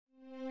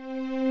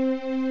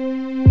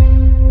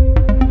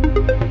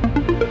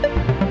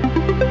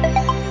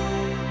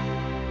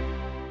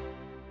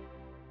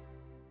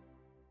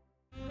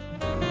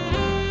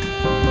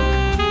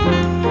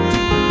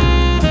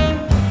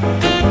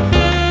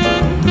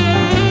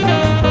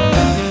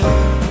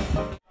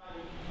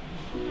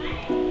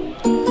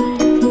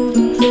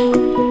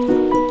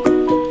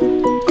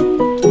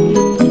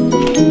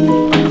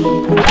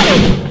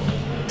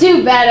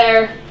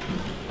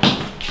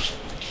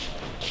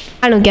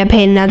I don't get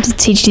paid enough to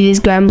teach you these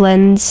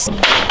gremlins.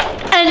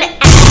 An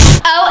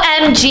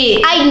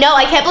OMG. I know,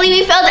 I can't believe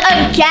we failed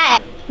again.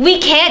 We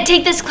can't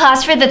take this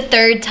class for the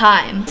 3rd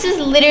time. This is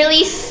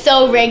literally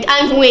so rigged.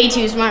 I'm way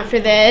too smart for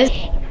this.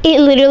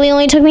 It literally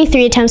only took me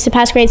 3 attempts to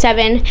pass grade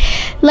 7.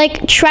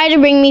 Like, try to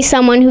bring me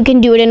someone who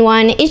can do it in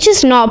 1. It's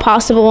just not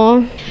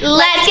possible.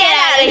 Let's get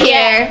out of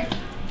here.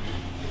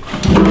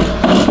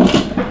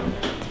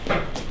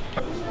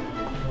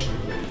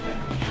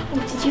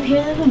 Did you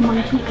hear that the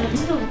monkey?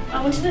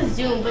 I went to the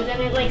Zoom, but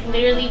then it like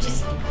literally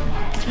just...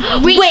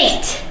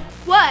 Wait.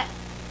 What?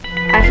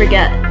 I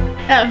forget.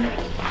 Oh.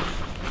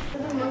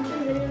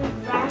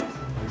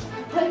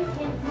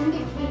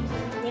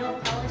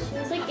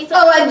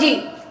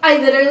 OMG. I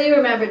literally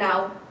remember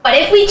now. What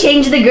if we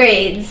change the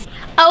grades?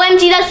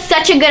 OMG, that's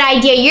such a good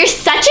idea. You're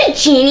such a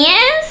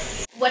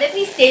genius. What if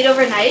we stayed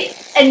overnight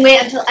and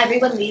wait until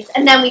everyone leaves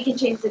and then we can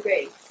change the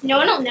grades? No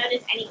one will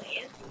notice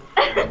anyways.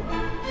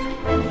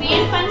 We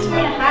didn't find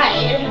somewhere to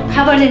hide.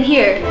 How about in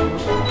here?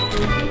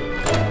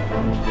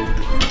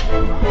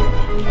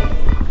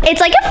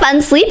 It's like a fun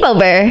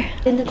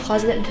sleepover. In the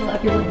closet until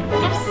everyone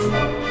leaves.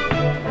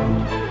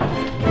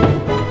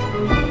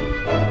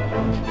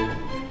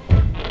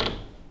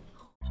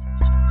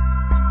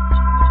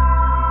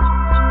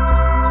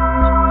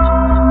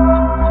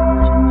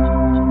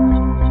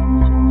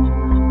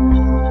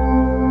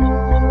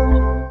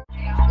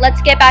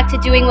 Let's get back to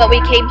doing what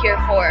we came here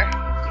for.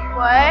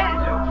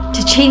 What?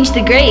 To change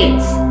the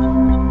grades.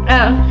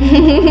 Oh.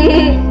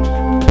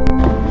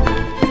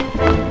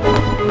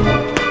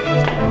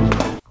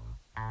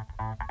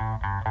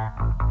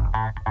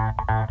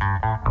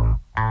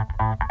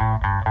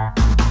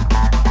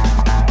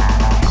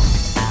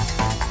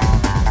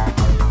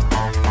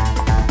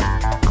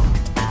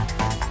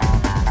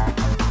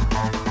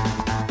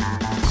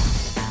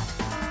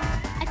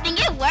 I think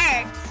it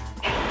worked.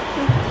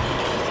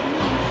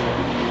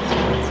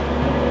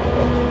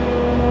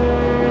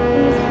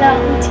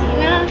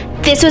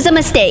 Valentina? This was a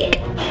mistake.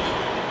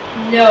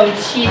 No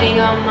cheating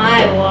on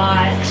my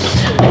watch.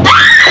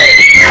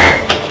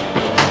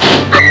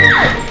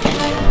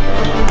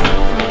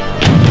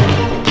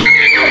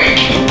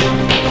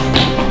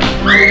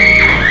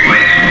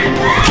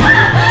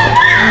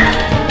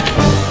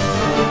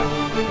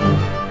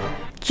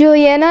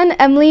 Juliana and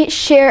Emily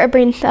share a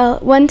brain cell.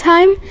 One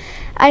time,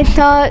 I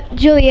saw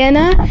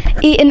Juliana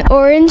eat an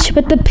orange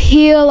with the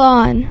peel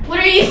on. What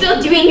are you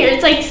still doing here?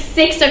 It's like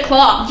 6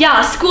 o'clock.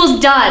 Yeah, school's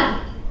done.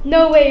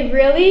 No way,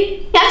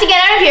 really? You have to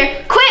get out of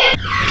here, quick!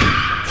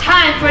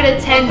 Time for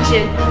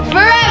detention.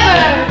 Forever!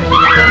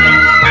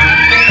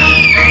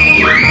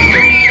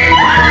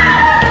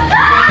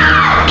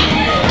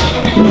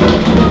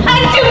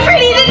 I'm too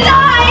pretty to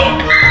die!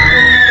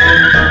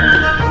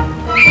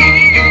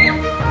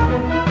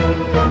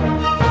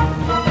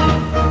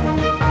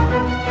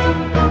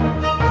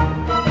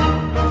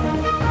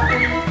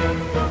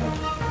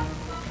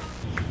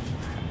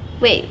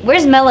 Wait,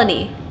 where's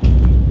Melanie?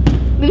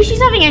 Maybe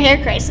she's having a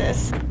hair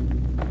crisis.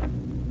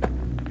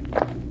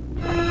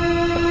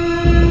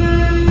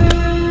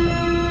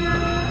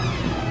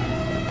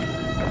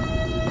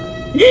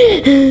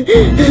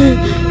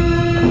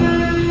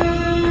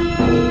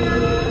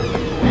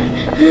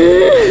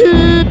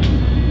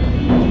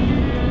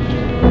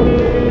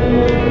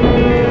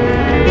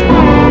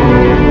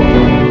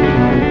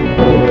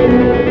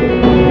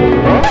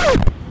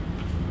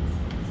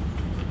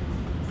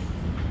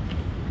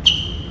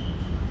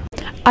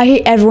 I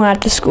hate everyone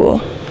at the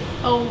school.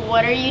 Oh,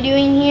 what are you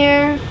doing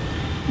here?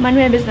 Mind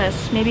my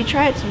business. Maybe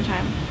try it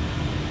sometime.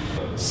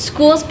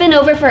 School's been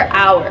over for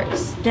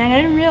hours. Dang,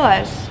 I didn't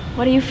realize.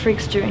 What are you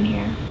freaks doing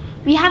here?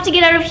 We have to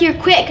get out of here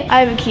quick. I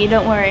have a key,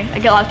 don't worry. I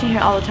get locked in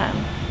here all the time.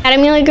 That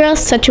Amelia girl is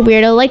such a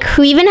weirdo. Like,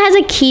 who even has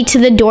a key to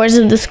the doors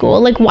of the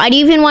school? Like, why do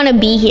you even want to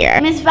be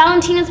here? Miss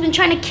Valentina's been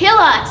trying to kill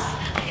us.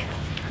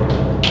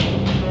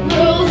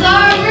 Rules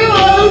are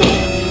rules.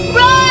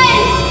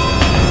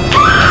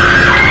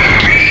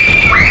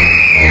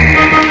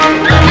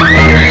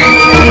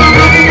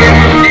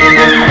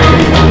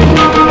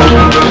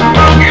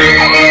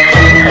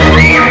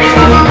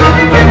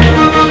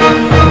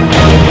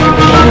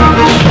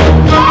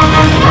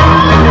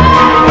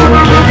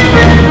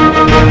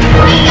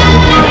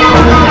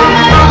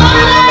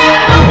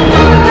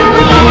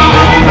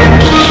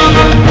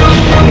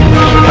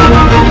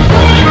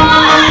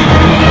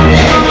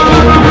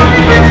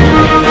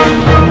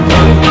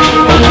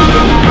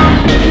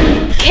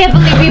 Can't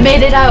believe we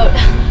made it out.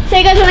 So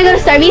you guys want to go to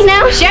Starbucks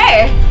now?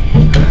 Sure.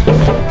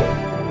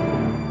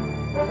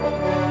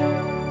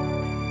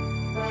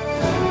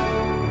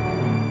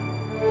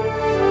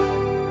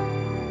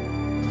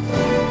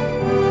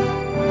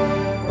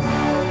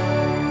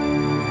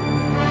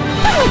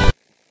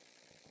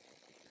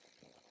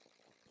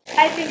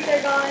 I think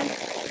they're gone.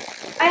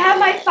 I have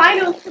my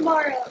finals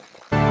tomorrow.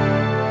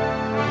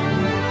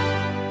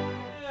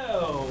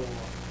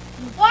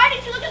 Why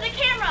did you look at the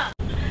camera?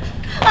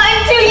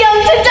 I'm too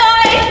young to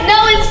die. No,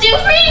 it's too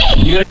free.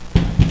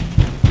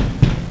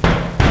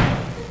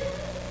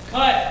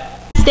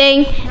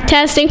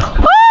 Testing.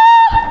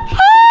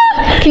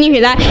 Can you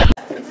hear that?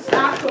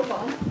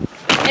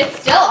 It's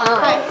still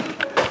on.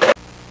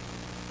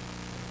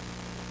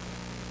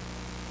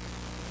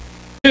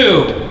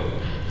 2.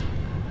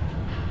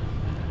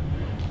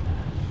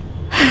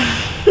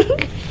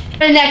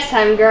 For next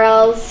time,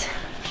 girls.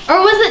 Or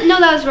was it? No,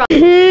 that was wrong.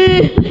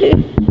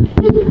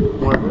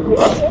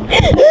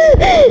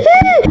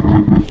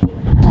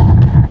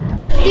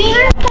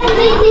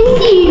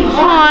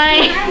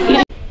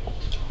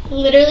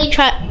 Literally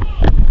try.